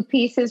two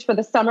pieces for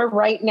the summer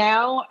right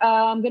now,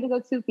 I'm going to go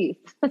two piece.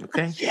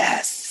 Okay.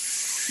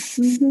 Yes.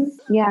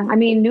 Mm-hmm. Yeah. I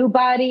mean, new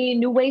body,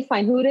 new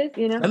waistline. Who it is,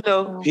 you know?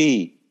 Hello.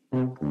 P.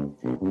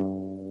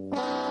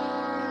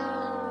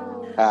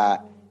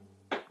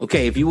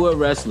 Okay, if you were a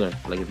wrestler,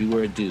 like if you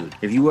were a dude,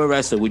 if you were a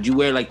wrestler, would you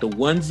wear like the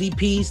onesie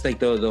piece, like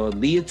the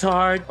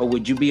leotard, or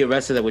would you be a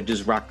wrestler that would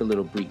just rock the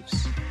little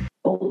briefs?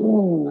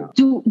 Oh,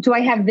 do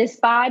I have this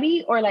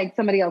body or like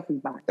somebody else's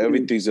body?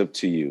 Everything's up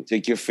to you.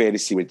 Take your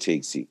fantasy where it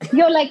takes you.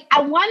 Yo, like I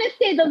want to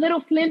say the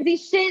little flimsy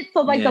shit,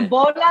 so like the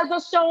bolas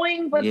are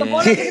showing, but the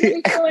bolas are going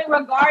to be showing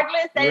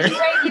regardless anyway.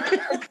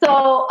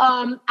 So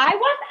I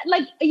want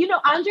like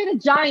Andre the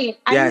Giant.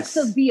 I used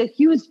to be a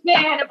huge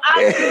fan of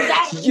Andre the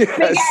Giant.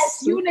 Big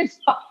ass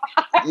uniform.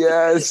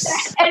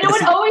 Yes. And it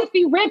would always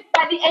be ripped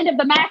by the end of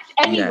the match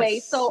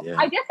anyway. So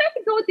I guess I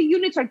could go with the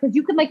unitard because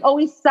you could like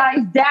always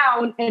size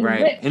down and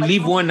rip. And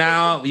leave one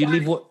out. You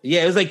leave one.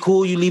 Yeah, it was like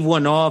cool. You leave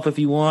one off if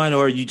you want,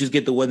 or you just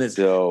get the one that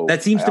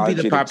seems to be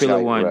the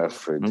popular one.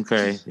 Reference.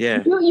 Okay,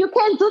 yeah. You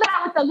can't do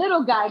that with the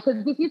little guy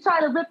because if you try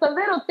to rip the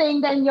little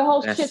thing, then your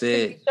whole shit's going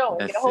to be showing.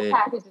 The whole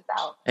package is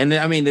out. And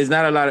I mean, there's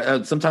not a lot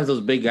of. Sometimes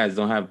those big guys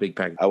don't have big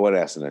packages. I want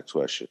to ask the next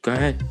question. Go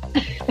ahead.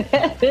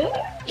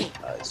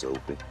 Eyes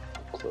open.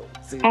 Close.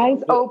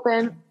 Eyes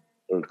open.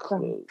 or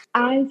closed?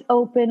 Eyes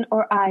open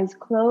or eyes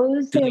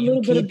closed? Say a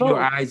little bit of both.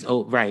 Your eyes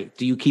right.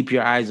 Do you keep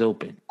your eyes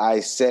open? I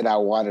said I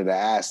wanted to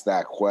ask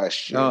that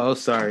question. Oh,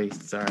 sorry.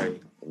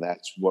 And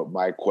that's what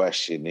my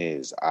question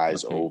is.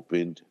 Eyes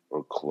opened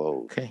or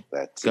closed? Okay.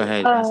 Go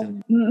ahead.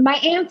 My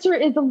answer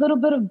is a little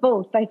bit of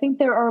both. I think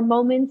there are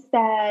moments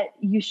that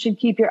you should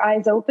keep your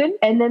eyes open,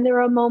 and then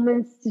there are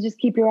moments to just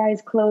keep your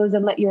eyes closed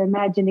and let your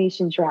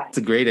imagination try. That's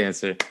a great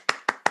answer.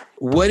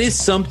 What is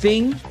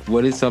something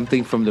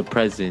from the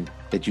present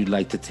that you'd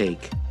like to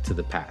take to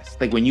the past?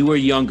 Like when you were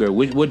younger,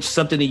 what's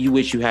something that you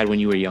wish you had when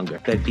you were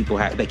younger that people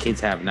have, that kids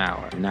have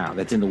now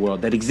that's in the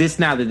world, that exists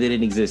now that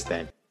didn't exist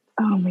then?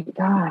 Oh my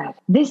God.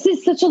 This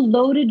is such a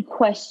loaded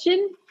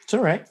question. It's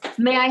all right.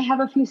 May I have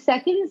a few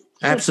seconds?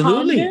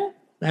 Absolutely. Ponder?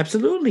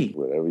 Absolutely.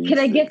 Can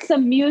I get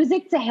some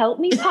music to help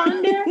me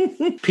ponder?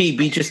 P,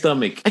 beat your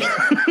stomach.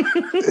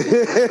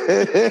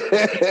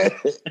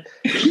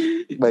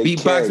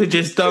 Beatbox with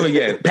your stomach.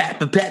 Yeah. Pat,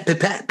 pat, pat,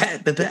 pat,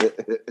 pat, pat, pat.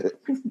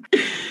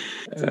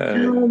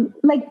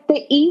 Like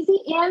the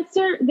easy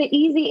answer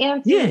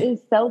is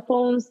cell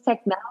phones,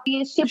 technology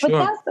and shit, but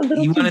that's a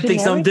little you too want to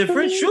think something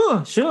different?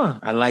 me. Sure.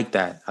 I like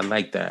that.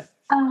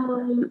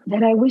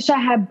 That I wish I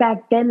had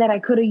back then that I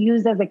could have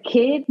used as a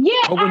kid. Yeah,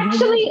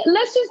 actually,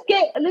 let's just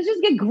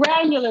get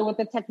granular with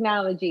the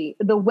technology.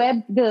 The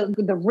web, the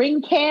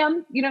ring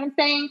cam, you know what I'm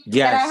saying?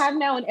 Yes. That I have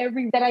now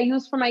that I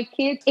use for my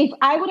kids. If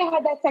I would have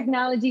had that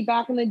technology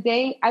back in the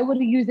day, I would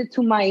have used it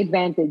to my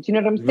advantage. You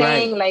know what I'm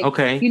saying? Right. Like,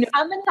 okay.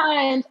 how many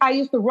times I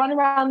used to run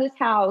around this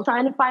house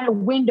trying to find a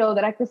window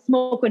that I could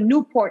smoke a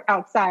Newport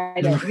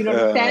outside of. You know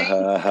what I'm saying?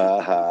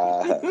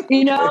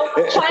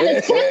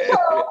 Trying to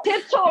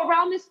tiptoe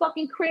around this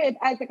fucking crib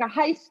as like a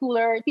high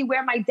schooler, see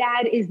where my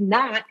dad is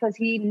not because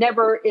he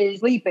never is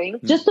sleeping,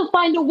 just to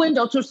find a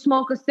window to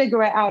smoke a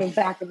cigarette out of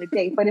back in the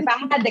day. But if I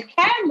had the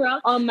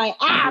camera on my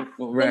app,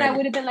 then I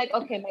would have been like,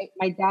 okay,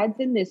 my dad's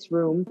in this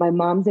room, my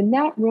mom's in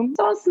that room,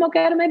 so I'll smoke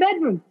out of my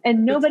bedroom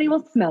and nobody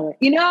will smell it.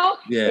 Yeah.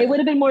 It would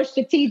have been more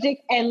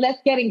strategic and less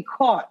getting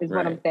caught is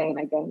what I'm saying,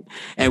 I guess.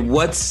 And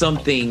what's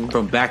something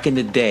from back in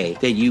the day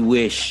that you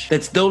wish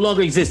that's no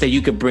longer exists that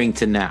you could bring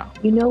to now?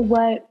 You know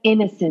what?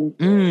 Innocence.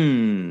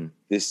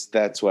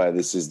 That's why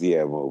this is the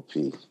MOP.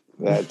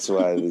 That's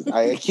why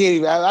I can't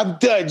even. I'm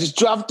done. Just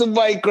drop the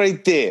mic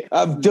right there.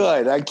 I'm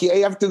done. I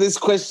can't. After this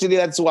question,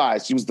 that's why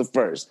she was the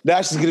first.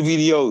 Now she's gonna be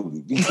the only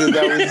because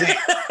that was it.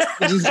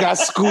 She just got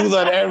schooled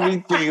on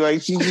everything.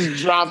 Like she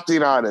just dropped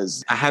it on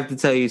us. I have to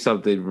tell you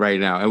something right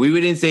now, and we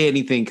didn't say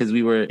anything because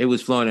it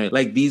was flowing.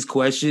 Like these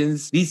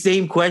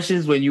same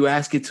questions, when you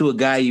ask it to a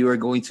guy, you are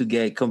going to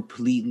get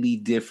completely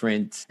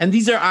different. And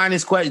these are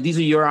honest questions. These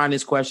are your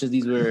honest questions.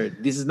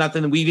 This is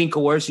nothing. We didn't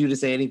coerce you to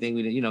say anything.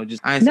 We didn't,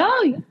 just honestly.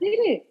 No, you did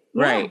it.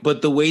 Right. Yeah.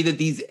 But the way that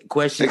these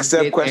questions...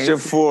 Except question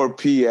 4,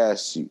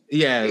 P.S.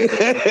 Yeah,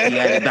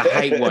 the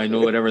height one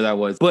or whatever that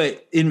was.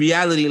 But in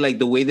reality, like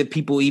the way that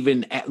people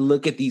even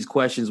look at these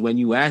questions when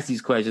you ask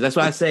these questions, that's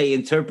why I say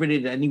interpret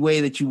it any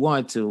way that you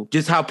want to.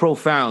 Just how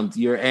profound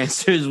your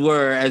answers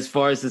were as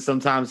far as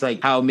sometimes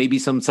like how maybe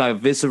some type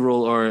of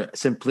visceral or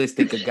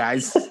simplistic a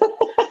guy's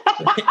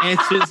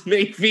answers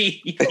may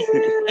be.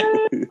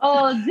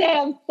 Oh,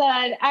 damn,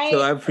 son.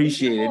 So I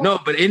appreciate it. No,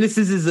 but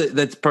innocence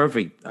that's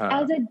perfect.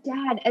 As a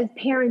dad, as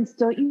parents,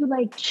 don't you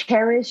like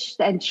cherish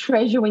and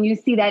treasure when you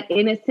see that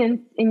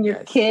innocence in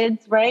your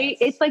kids, right?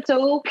 It's like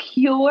so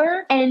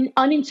pure and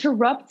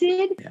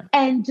uninterrupted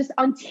and just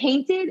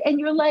untainted. And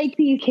you're like,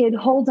 please, kid,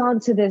 hold on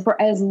to this for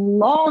as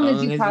long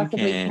as you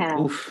possibly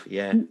can. Oof,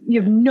 yeah.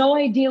 You have no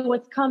idea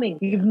what's coming.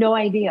 You have no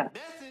idea.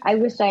 I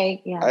wish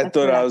I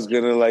thought I was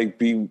going to like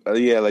be,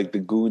 like the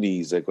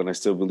Goonies, like when I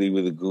still believe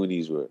where the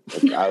Goonies were.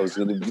 Like, I was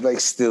going to be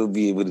like still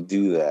be able to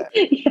do that.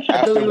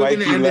 After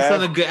Mikey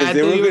left,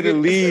 they were going to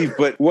leave.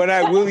 But when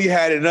Willie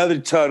had another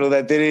tunnel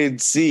that they didn't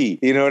see,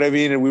 you know what I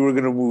mean? And we were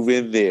going to move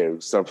in there,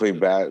 start playing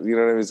bat. You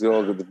know what I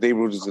mean? The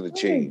neighborhood was going to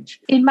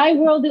change. In my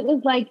world, it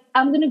was like,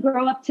 I'm going to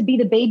grow up to be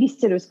the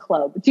Babysitters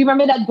Club. Do you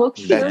remember that book?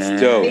 That's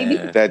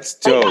dope. That's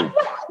dope.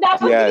 That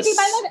was going to be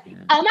my life.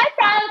 And my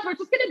friends, we're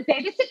just going to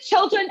babysit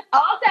children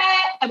all day.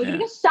 And we're going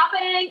to go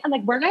shopping. And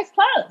like, wear nice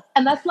clothes.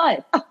 And that's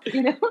life.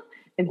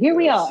 And here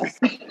we are.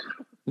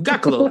 You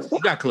got close. Y'all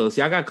got close.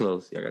 Yeah,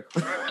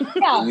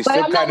 you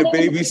still kind of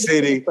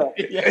babysitting.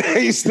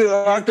 You still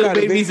are kind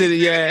of babysitting.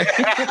 Yeah.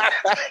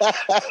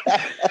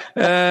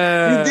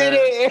 You did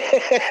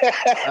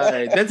it. All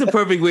right, that's a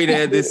perfect way to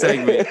end this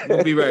segment.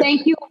 We'll be right.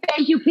 Thank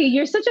you, P.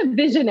 You're such a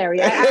visionary.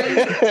 I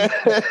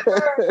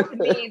to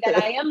me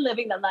that I am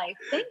living the life.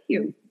 Thank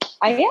you.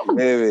 I am.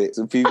 Live it.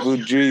 So people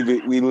dream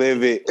it. We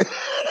live it.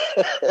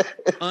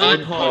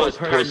 Unpaused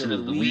person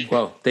of the week.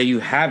 Well, there you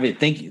have it.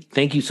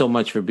 Thank you so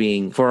much for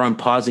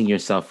unpausing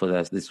yourself with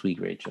us this week,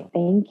 Rachel.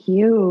 Thank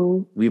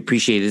you. We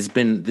appreciate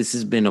it. This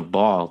has been a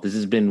ball. This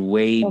has been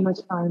way so much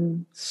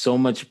fun. So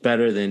much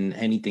better than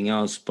anything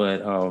else.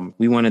 But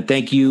we want to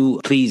thank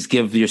you. Please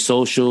give your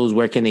socials.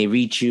 Where can they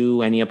reach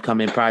you? Any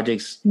upcoming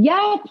projects?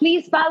 Yeah,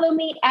 please follow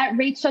me at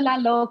Rachel La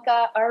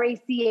Loca,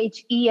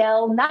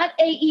 RACHEL, not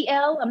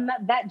AEL. I'm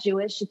not that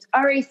Jewish. It's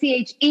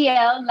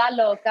RACHEL La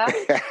Loca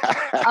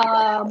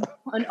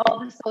on all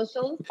the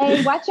socials.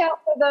 And watch out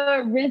for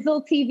the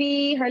Rizzle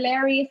TV.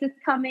 Hilarious is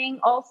coming.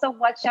 Also,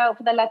 watch out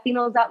for the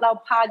Latinos Out Loud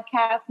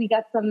podcast. We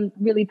got some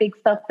really big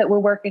stuff that we're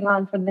working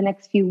on for the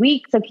next few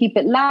weeks. So keep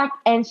it locked.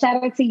 And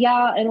shout out to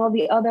y'all and all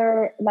the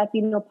other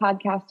Latino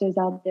podcasters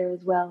out there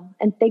as well.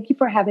 And thank you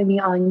for having me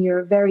on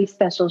your very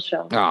special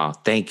show. Oh,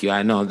 thank you.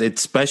 I know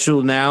it's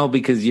special now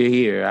because you're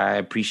here. I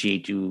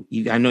appreciate you.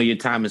 I know your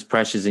time is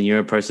precious and you're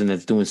a person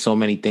that's doing so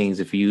many things.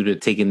 And for you to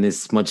taking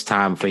this much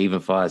time for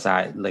us,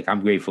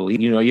 I'm grateful.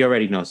 You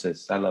already know,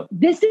 sis. I love it.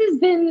 This has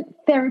been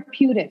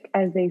therapeutic,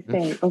 as they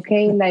say.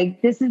 Okay.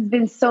 Like this has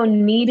been so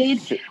needed.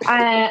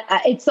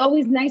 It's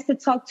always nice to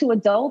talk to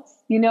adults,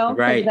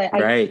 Right.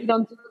 I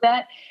don't do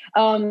that.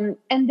 And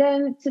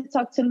then to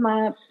talk to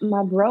my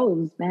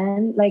bros,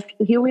 man. Like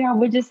here we are.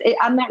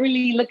 I'm not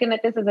really looking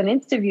at this as an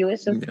interview.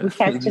 It's just we're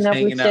catching up,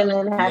 we're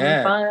chilling,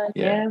 having fun.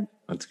 Yeah.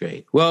 That's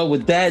great. Well,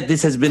 with that,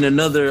 this has been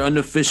another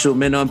unofficial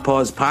Men on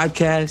Pause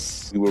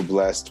podcast. We were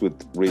blessed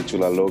with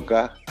Rachel La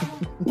Loca.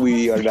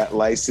 We are not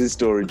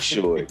licensed or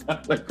insured.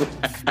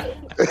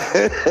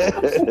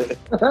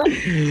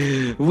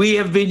 We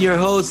have been your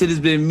hosts. It has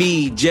been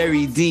me,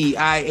 Jerry D,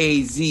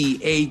 IAZ,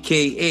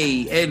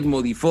 a.k.a. El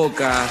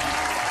Modifoca.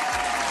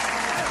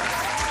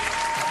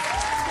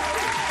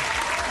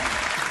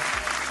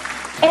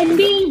 And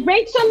me,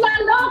 Rachel La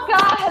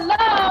Loca.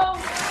 Hello.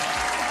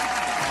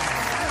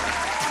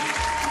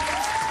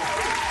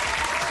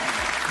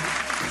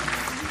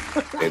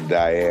 And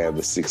I am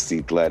the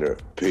 16th letter,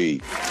 P.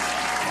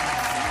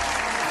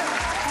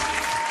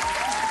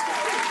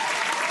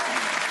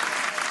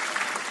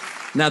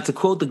 Now, to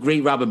quote the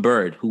great Robert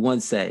Byrd, who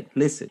once said,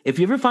 listen, if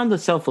you ever find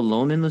yourself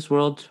alone in this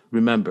world,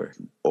 remember,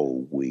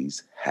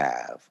 always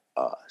have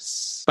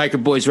us.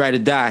 Biker boys ride or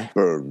die.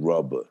 Burn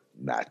rubber,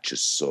 not your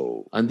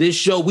soul. On this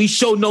show, we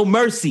show no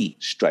mercy.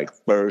 Strike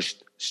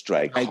first,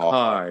 strike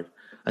hard.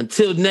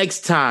 Until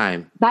next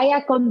time.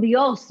 Vaya con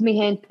Dios, mi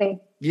gente.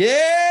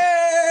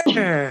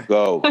 Yeah!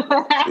 Go.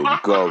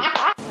 Go.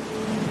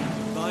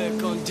 Vaya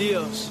con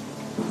Dios.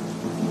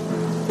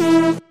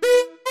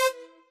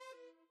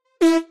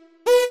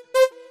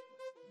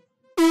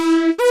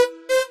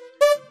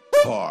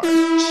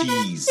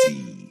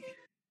 Parcheesi.